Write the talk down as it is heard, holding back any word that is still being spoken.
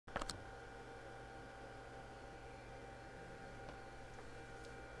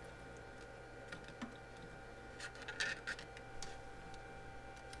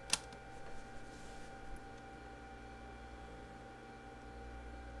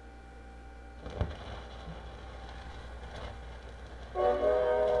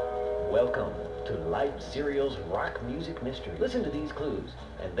Life Cereal's Rock Music Mystery. Listen to these clues,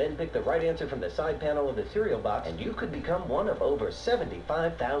 and then pick the right answer from the side panel of the cereal box, and you could become one of over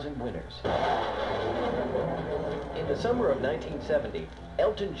 75,000 winners. In the summer of 1970,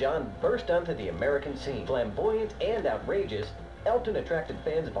 Elton John burst onto the American scene. Flamboyant and outrageous, Elton attracted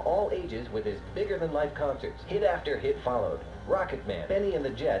fans of all ages with his bigger-than-life concerts. Hit after hit followed. Rocket Man, Benny and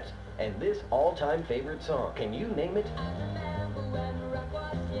the Jets, and this all-time favorite song. Can you name it?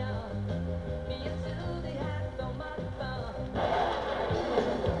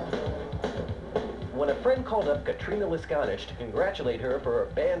 When a friend called up Katrina Liskonish to congratulate her for her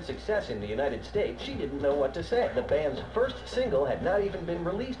band's success in the United States, she didn't know what to say. The band's first single had not even been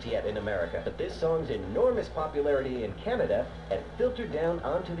released yet in America, but this song's enormous popularity in Canada had filtered down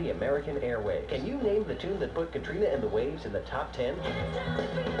onto the American airwaves. Can you name the tune that put Katrina and the Waves in the top 10?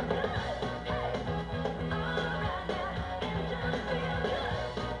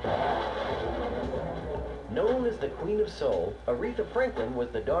 Known as the Queen of Soul, Aretha Franklin was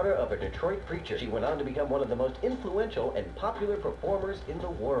the daughter of a Detroit preacher. She went on to become one of the most influential and popular performers in the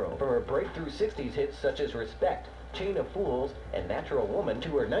world. From her breakthrough 60s hits such as Respect, Chain of Fools, and Natural Woman, to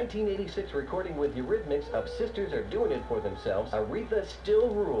her 1986 recording with Eurythmics of Sisters Are Doing It For Themselves, Aretha still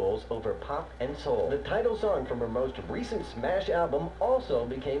rules over pop and soul. The title song from her most recent smash album also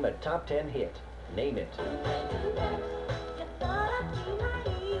became a top 10 hit. Name it.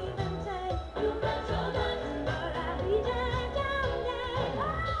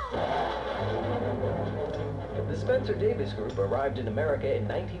 The Spencer Davis Group arrived in America in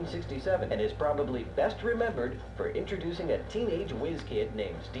 1967 and is probably best remembered for introducing a teenage whiz kid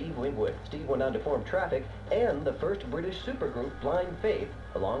named Steve Winwood. Steve went on to form Traffic and the first British supergroup Blind Faith,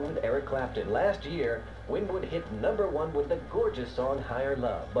 along with Eric Clapton. Last year, Winwood hit #1 with the gorgeous song Higher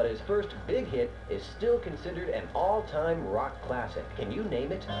Love, but his first big hit is still considered an all-time rock classic. Can you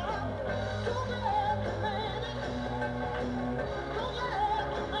name it?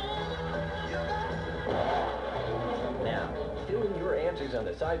 Fill in your answers on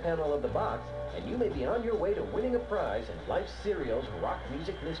the side panel of the box, and you may be on your way to winning a prize in Life Cereal's Rock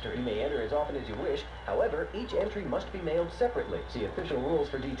Music Mystery. You may enter as often as you wish. However, each entry must be mailed separately. See official rules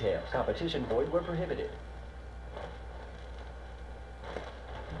for details. Competition void where prohibited.